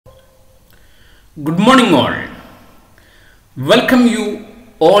Good morning all. Welcome you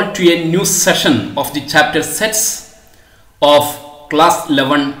all to a new session of the chapter sets of class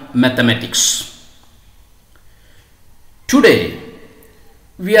 11 mathematics. Today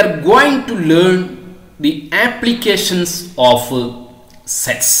we are going to learn the applications of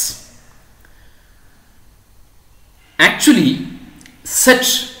sets. Actually, set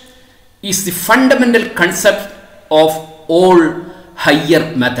is the fundamental concept of all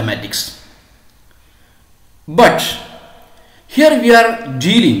higher mathematics. But here we are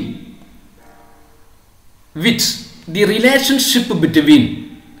dealing with the relationship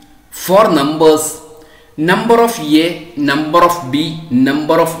between four numbers, number of A, number of B,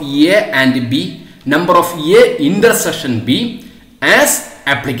 number of A and B, number of A intersection B as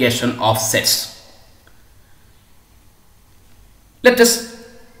application of sets. Let us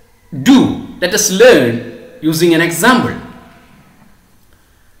learn using an example.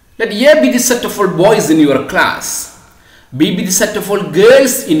 Let A be the set of all boys in your class, B be the set of all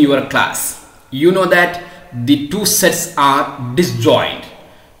girls in your class. You know that the two sets are disjoint.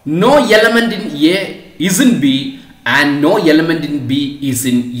 No element in A is in B and no element in B is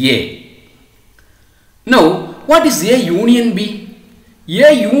in A. Now, what is A union B?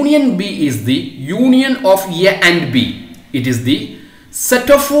 A union B is the union of A and B. It is the set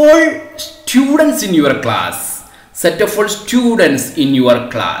of all students in your class. Set of all students in your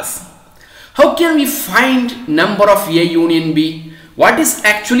class. How can we find number of A union B? What is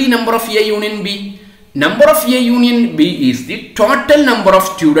actually number of A union B? Number of A union B is the total number of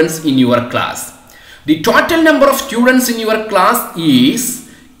students in your class. The total number of students in your class is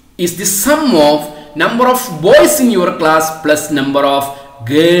the sum of number of boys in your class plus number of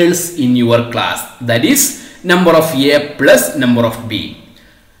girls in your class. That is number of A plus number of B.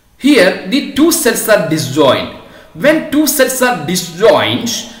 Here the two sets are disjoint. When two sets are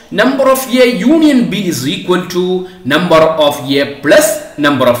disjoint, number of A union B is equal to number of A plus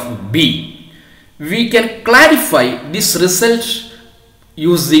number of B. We can clarify this result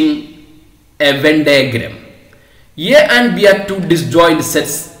using a Venn diagram. A and B are two disjoint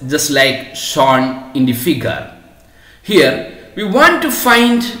sets just like shown in the figure. Here we want to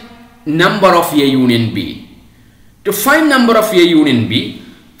find number of A union B. To find number of A union B,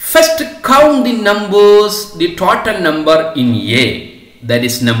 first count the numbers, the total number in A, that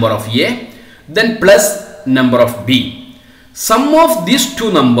is number of A, then plus number of B. Sum of these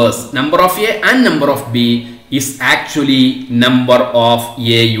two numbers, number of A and number of B, is actually number of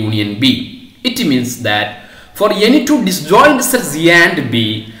A union B. It means that for any two disjoint sets A and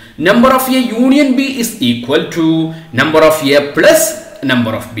B, number of A union B is equal to number of A plus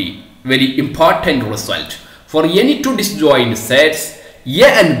number of B. Very important result. For any two disjoint sets A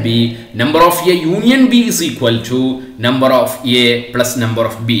and B, number of A union B is equal to number of A plus number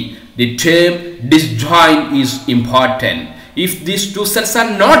of B. The term disjoint is important. If these two sets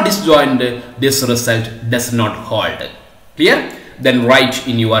are not disjoint, this result does not hold. Clear? Then write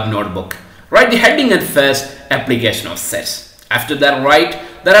in your notebook. Write the heading at first, application of sets. After that, write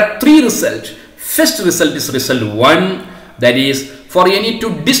there are three results. First result is result 1, that is for any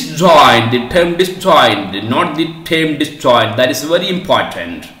two disjoint, the term disjoint, not the term disjoint, that is very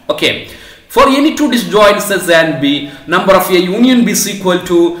important. Okay, for any two disjoint sets A and B, number of A union B is equal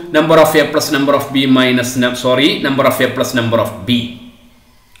to number of A plus number of B minus number of A plus number of B.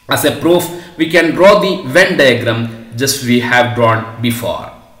 As a proof, we can draw the Venn diagram just we have drawn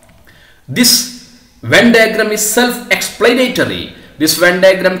before. This Venn diagram is self-explanatory. This Venn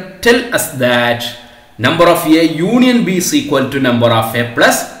diagram tells us that number of A union B is equal to number of A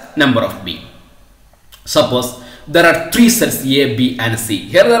plus number of B. Suppose there are three sets A, B and C.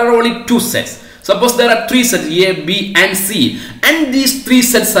 Here there are only two sets. Suppose there are three sets A, B and C and these three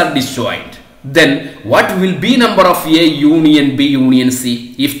sets are disjoint. Then what will be number of A union B union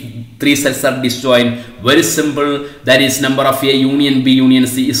C if three sets are disjoint? Very simple. That is number of A union B union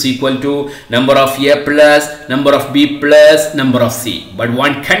C is equal to number of A plus number of B plus number of C. But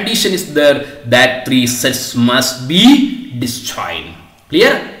one condition is there, that three sets must be disjoint.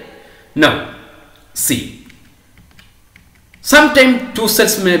 Clear? Now see. Sometimes two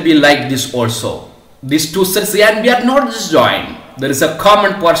sets may be like this also. These two sets A and B are not disjoint. There is a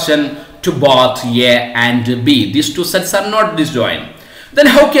common portion to both A and B. These two sets are not disjoint. Then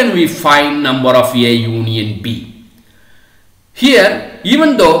how can we find number of A union B? Here,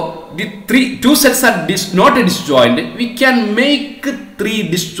 even though the two sets are not disjoint, we can make three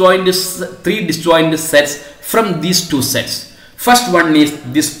disjoint sets from these two sets. First one is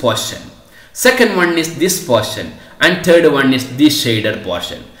this portion, second one is this portion, and third one is this shaded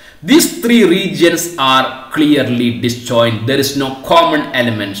portion. These three regions are clearly disjoint. There is no common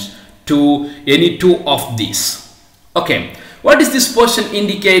elements to any two of these. Okay, what does this portion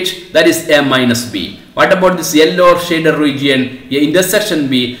indicate? That is A minus B. What about this yellow shaded region? A intersection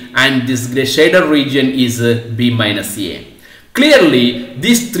B, and this gray shaded region is B minus A. Clearly,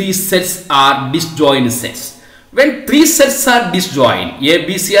 these three sets are disjoint sets. When three sets are disjoint, A,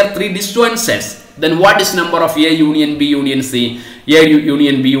 B, C are three disjoint sets, then what is number of A union B union C? A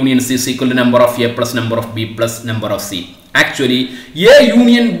union B union C is equal to number of A plus number of B plus number of C. Actually, A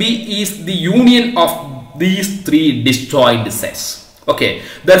union B is the union of these three disjoint sets. Okay,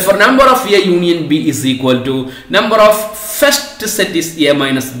 therefore number of A union B is equal to number of first set is A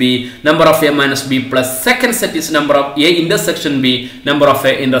minus B, number of A minus B plus second set is number of A intersection B, number of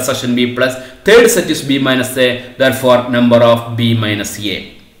A intersection B plus third set is B minus A, therefore number of B minus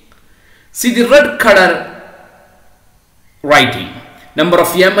A. See the red color writing, number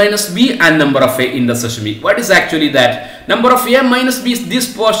of A minus B and number of A intersection B. What is actually that? Number of A minus B is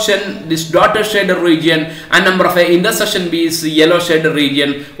this portion, this dotted shaded region, and number of A intersection B is yellow shaded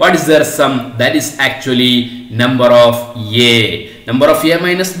region. What is their sum? That is actually number of A. Number of A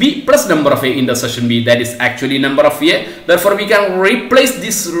minus B plus number of A intersection B, that is actually number of A. Therefore, we can replace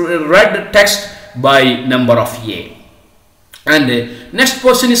this red text by number of A. And next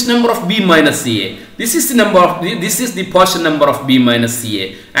portion is number of B minus A. This is the number of this is the portion number of B minus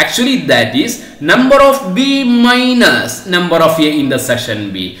A. Actually, that is number of B minus number of A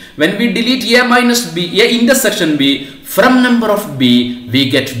intersection B. When we delete A minus B, A intersection B from number of B, we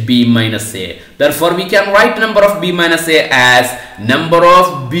get B minus A. Therefore, we can write number of B minus A as number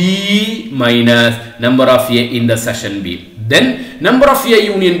of B minus number of A intersection B. Then number of A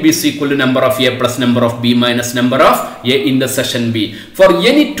union B is equal to number of A plus number of B minus number of A intersection B. For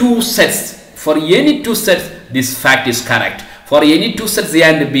any two sets, this fact is correct. For any two sets A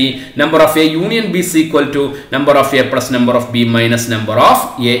and B, number of A union B is equal to number of A plus number of B minus number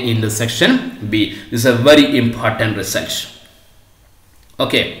of A intersection B. This is a very important result.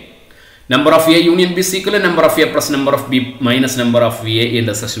 Okay. Number of A union B is equal to number of A plus number of B minus number of A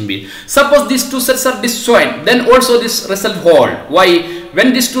intersection B. Suppose these two sets are disjoint, then also this result hold. Why?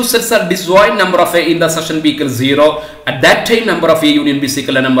 When these two sets are disjoint, number of A intersection B equals 0. At that time, number of A union B is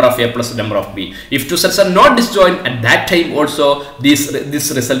equal to number of A plus number of B. If two sets are not disjoint, at that time also this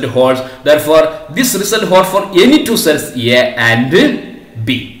result holds. Therefore, this result holds for any two sets A and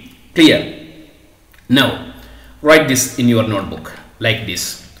B. Clear? Now, write this in your notebook like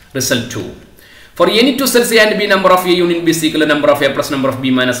this. Result 2. For any two sets A and B, number of A union B is equal to number of A plus number of B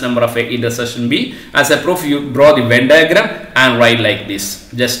minus number of A intersection B. As a proof, you draw the Venn diagram and write like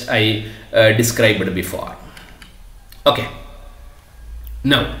this. Just I described it before. Okay.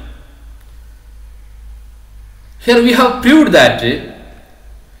 Now, here we have proved that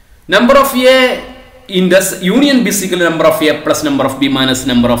number of A in this union B is equal to number of A plus number of B minus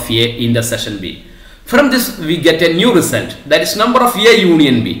number of A intersection B. From this, we get a new result, that is number of A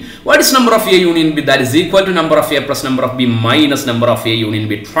union B. What is number of A union B? That is equal to number of A plus number of B minus number of A union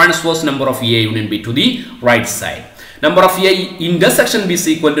B. Transpose number of A union B to the right side. Number of A intersection B is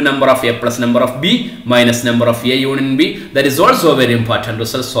equal to number of A plus number of B minus number of A union B. That is also a very important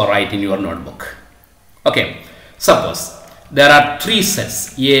result, so write in your notebook. Okay, suppose there are three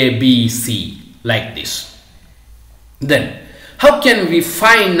sets A, B, C like this. Then, how can we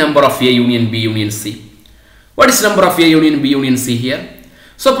find number of A union B union C? What is number of A union B union C here?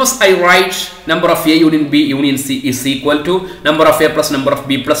 Suppose I write number of A union B union C is equal to number of A plus number of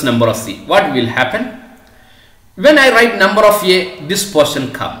B plus number of C. What will happen? When I write number of A, this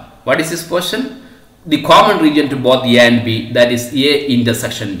portion come. What is this portion? The common region to both A and B, that is A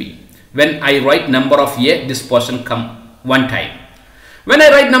intersection B. When I write number of A, this portion come one time. When I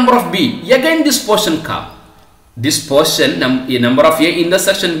write number of B, again this portion come. This portion, number of A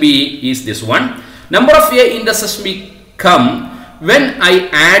intersection B is this one. Number of A intersection B come when I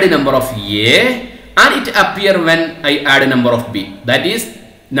add number of A, and it appear when I add number of B. That is,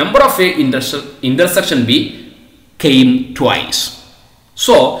 number of A intersection B came twice.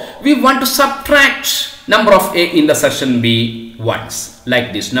 So, we want to subtract number of A intersection B once.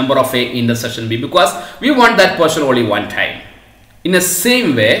 Like this, number of A intersection B, because we want that portion only one time. In the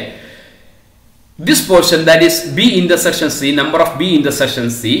same way, this portion, that is B intersection C, number of B intersection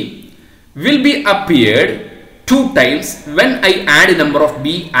C, will be appeared two times when I add number of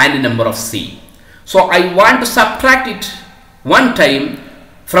B and number of C. So I want to subtract it one time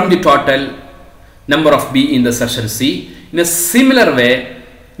from the total number of B intersection C. In a similar way,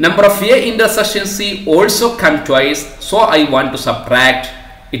 number of A intersection C also come twice, so I want to subtract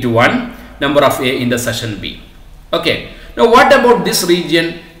it one, number of A intersection B. Okay. Now what about this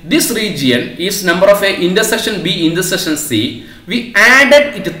region? This region is number of A intersection B intersection C we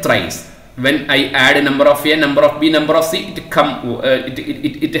added it thrice. When I add a number of A, number of B, number of C,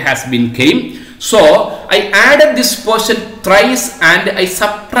 it has been came. So I added this portion thrice and I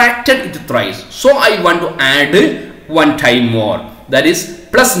subtracted it thrice. So I want to add one time more. That is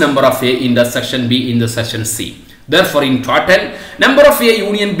plus number of A intersection B intersection C. Therefore, in total, number of A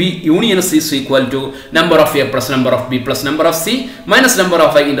union B union C is equal to number of A plus number of B plus number of C minus number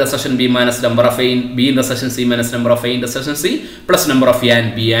of A intersection B minus number of A in B intersection C minus number of A intersection C plus number of A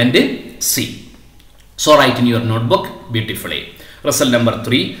and B and C. So write in your notebook beautifully. Result number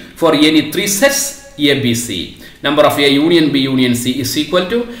 3. For any 3 sets A, B, C, number of A union B union C is equal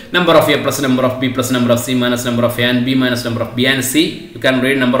to number of A plus number of B plus number of C minus number of A and B minus number of B and C. You can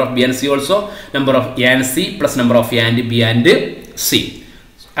read number of B and C also. Number of A and C plus number of A and B and C.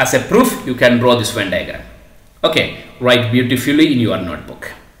 As a proof, you can draw this Venn diagram. Okay, write beautifully in your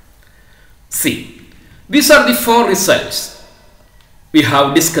notebook. See, these are the 4 results we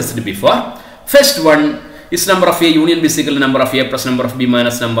have discussed before. First one is number of A union B is equal to number of A plus number of B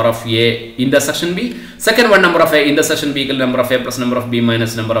minus number of A intersection B. Second one, number of A intersection B equal to number of A plus number of B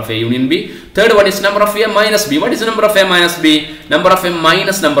minus number of A union B. Third one is number of A minus B. What is the number of A minus B? Number of A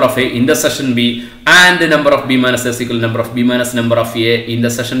minus number of A intersection B, and the number of B minus S equal to number of B minus number of A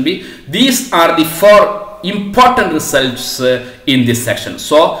intersection B. These are the 4 important results in this section.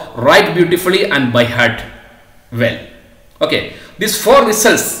 So write beautifully and by heart well. Okay, these 4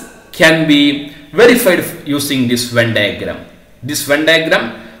 results can be verified using this Venn diagram. This Venn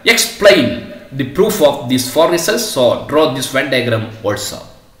diagram explain the proof of these 4 results. So draw this Venn diagram also.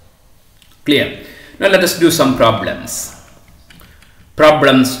 Clear? Now let us do some problems.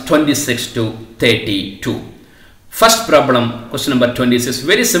 Problems 26 to 32. First problem, question number 26,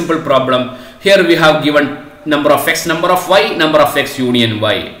 very simple problem. Here we have given number of X, number of Y, number of X union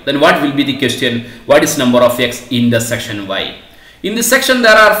Y. Then what will be the question? What is number of X intersection Y? In this section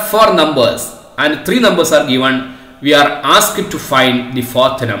there are 4 numbers and 3 numbers are given. We are asked to find the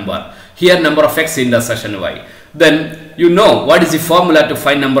 4th number. Here number of X intersection Y. Then you know what is the formula to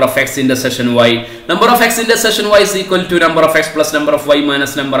find number of X intersection Y. Number of X intersection Y is equal to number of X plus number of Y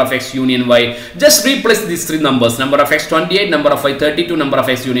minus number of X union Y. Just replace these 3 numbers. Number of X 28, number of Y 32, number of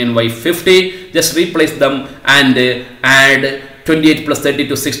X union Y 50. Just replace them and add 28 plus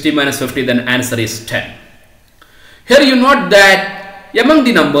 32 60 minus 50. Then answer is 10. Here you note that among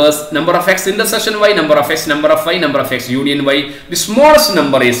the numbers, number of X intersection Y, number of X, number of Y, number of X union Y, the smallest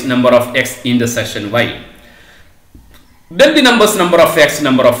number is number of X intersection Y. Then the numbers number of X,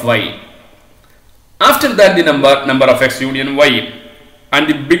 number of Y. After that the number of X union Y, and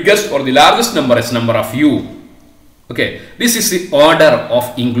the biggest or the largest number is number of U. Okay, this is the order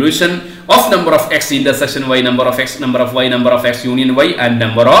of inclusion of number of X intersection Y, number of X, number of Y, number of X union Y, and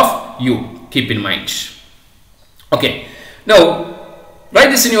number of U. Keep in mind. Okay, now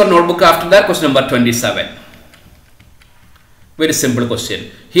write this in your notebook. After that, question number 27. Very simple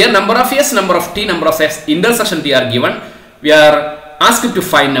question. Here number of S, number of T, number of S intersection T are given. We are asked to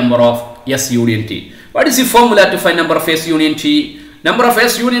find number of S union T. What is the formula to find number of S union T? Number of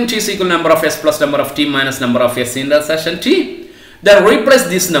S union T is equal to number of S plus number of T minus number of S intersection T. Then replace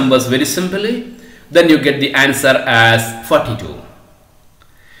these numbers very simply. Then you get the answer as 42.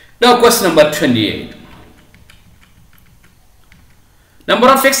 Now question number 28. Number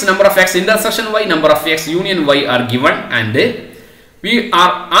of X intersection Y, number of X union Y are given and we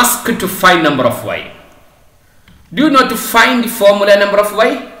are asked to find number of Y. Do you know to find the formula number of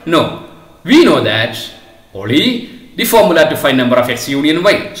Y? No. We know that only the formula to find number of X union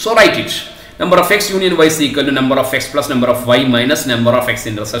Y. So write it. Number of X union Y is equal to number of X plus number of Y minus number of X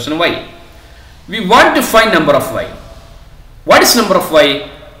intersection Y. We want to find number of Y. What is number of Y?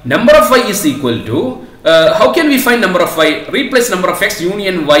 Number of Y is equal to how can we find number of Y? Replace number of X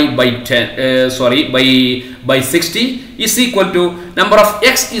union Y by 10 by 60 is equal to number of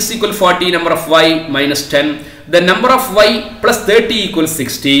X is equal 40, number of Y minus 10. The number of Y plus 30 equals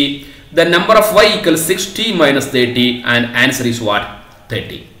 60. The number of Y equals 60 minus 30, and answer is what?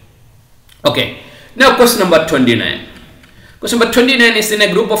 30. Okay. Now question number 29. Question number 29 is in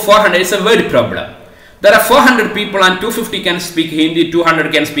a group of 400. It's a word problem. There are 400 people and 250 can speak Hindi,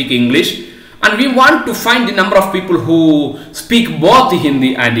 200 can speak English. And we want to find the number of people who speak both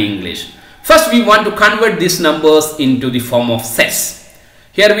Hindi and English. First, we want to convert these numbers into the form of sets.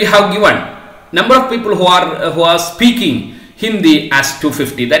 Here we have given number of people who are speaking Hindi as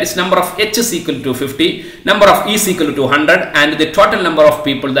 250. That is number of H is equal to 250, number of E is equal to 200, and the total number of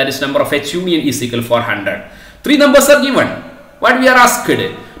people, that is number of H union, is equal to 400. 3 numbers are given. What we are asked?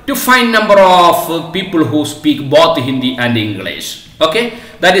 To find number of people who speak both Hindi and English. Okay,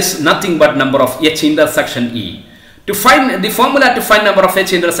 that is nothing but number of H intersection E. To find the formula to find number of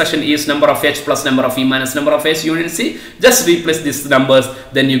H intersection is number of H plus number of E minus number of H union C. Just replace these numbers,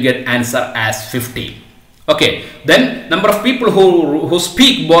 then you get answer as 50. Okay, then number of people who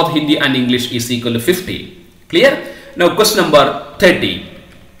speak both Hindi and English is equal to 50. Clear? Now question number 30.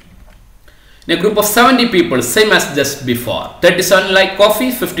 In a group of 70 people, same as just before. 37 like coffee,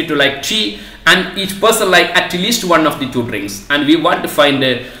 52 like tea, and each person like at least one of the two drinks. And we want to find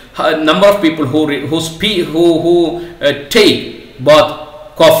a number of people who take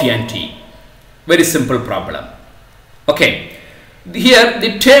both coffee and tea. Very simple problem. Okay, here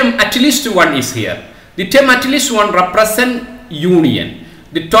the term at least one is here. The term at least one represent union.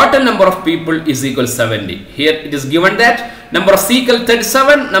 The total number of people is equal 70. Here it is given that number of C equal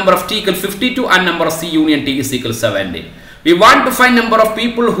 37, number of T equal 52, and number of C union T is equal 70. We want to find number of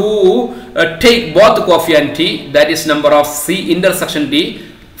people who take both coffee and tea. That is number of C intersection T.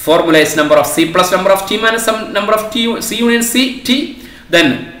 Formula is number of C plus number of T minus some number of T, C union C T.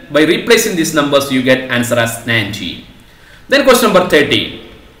 Then by replacing these numbers you get answer as 90. Then question number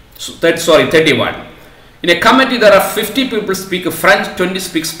 31. In a committee there are 50 people speak French, 20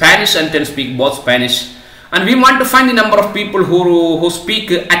 speak Spanish, and 10 speak both Spanish. And we want to find the number of people who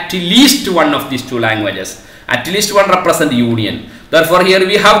speak at least one of these two languages. At least one represent union. Therefore here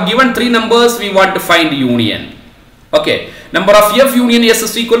we have given three numbers, we want to find union. Okay, number of F union S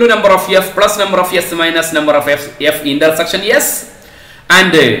is equal to number of F plus number of S minus number of F intersection S.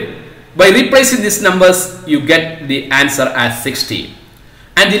 And by replacing these numbers you get the answer as 60.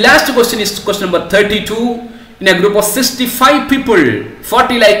 And the last question is question number 32. In a group of 65 people,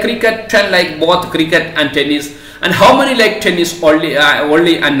 40 like cricket, 10 like both cricket and tennis, and how many like tennis only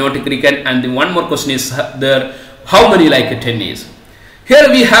and not cricket? And the one more question is there, how many like tennis? Here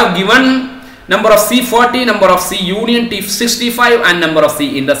we have given number of C 40, number of C union T 65, and number of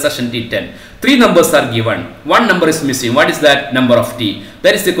C intersection T 10. Three numbers are given. One number is missing. What is that? Number of T.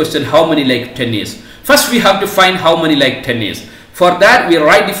 That is the question, how many like tennis? First we have to find how many like tennis. For that we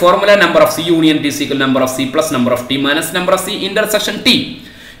write the formula number of C union T is equal to number of C plus number of T minus number of C intersection T.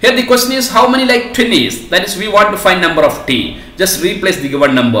 Here the question is how many like tennis? That is we want to find number of T. Just replace the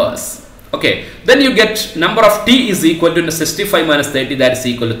given numbers. Okay, then you get number of T is equal to 65 minus 30, that is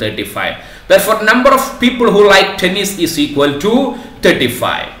equal to 35. Therefore number of people who like tennis is equal to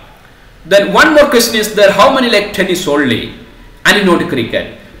 35. Then one more question is there, how many like tennis only and not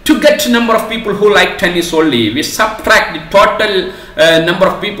cricket? To get number of people who like tennis only, we subtract the total number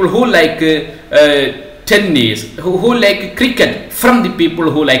of people who like tennis, who like cricket from the people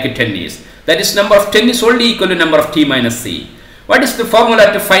who like tennis. That is number of tennis only equal to number of T minus C. What is the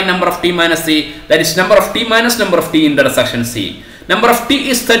formula to find number of T minus C? That is number of T minus number of T intersection C. Number of T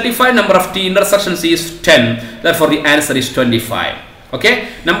is 35, number of T intersection C is 10. Therefore the answer is 25. Okay,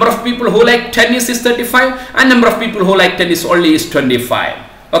 number of people who like tennis is 35 and number of people who like tennis only is 25.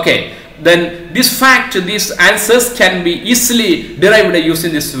 Okay, then this fact, these answers can be easily derived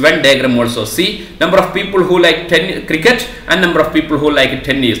using this Venn diagram also. See, number of people who like cricket and number of people who like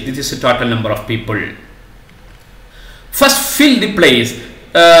tennis. This is the total number of people. First fill the place.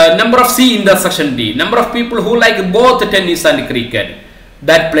 Number of C intersection D. Number of people who like both tennis and cricket.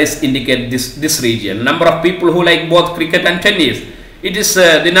 That place indicate this region. Number of people who like both cricket and tennis. It is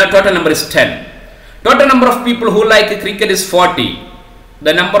the total number is 10. Total number of people who like cricket is 40.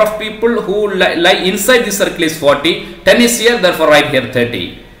 The number of people who lie inside the circle is 40. 10 is here, therefore write here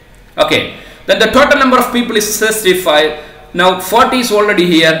 30. Okay. Then the total number of people is 65. Now 40 is already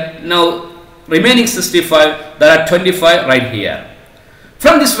here. Now remaining 65. There are 25 right here.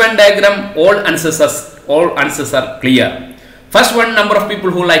 From this Venn diagram, all answers are clear. First one, number of people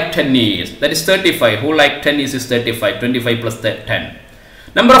who like tennis, that is 35. Who like tennis is 35. 25 plus 10.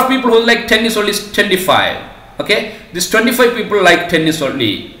 Number of people who like tennis only is 25. Okay, this 25 people like tennis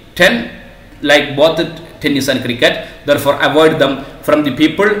only, 10 like both tennis and cricket. Therefore avoid them from the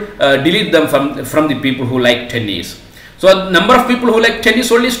people, delete them from the people who like tennis. So number of people who like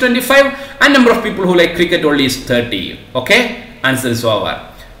tennis only is 25 and number of people who like cricket only is 30. Okay, answer is over.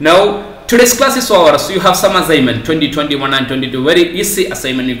 Now today's class is over, so you have some assignment 20, 21 and 22. Very easy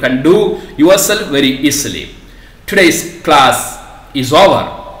assignment, you can do yourself very easily. Today's class is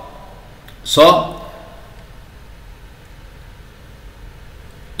over. So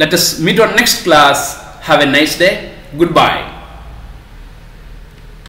let us meet on next class. Have a nice day. Goodbye.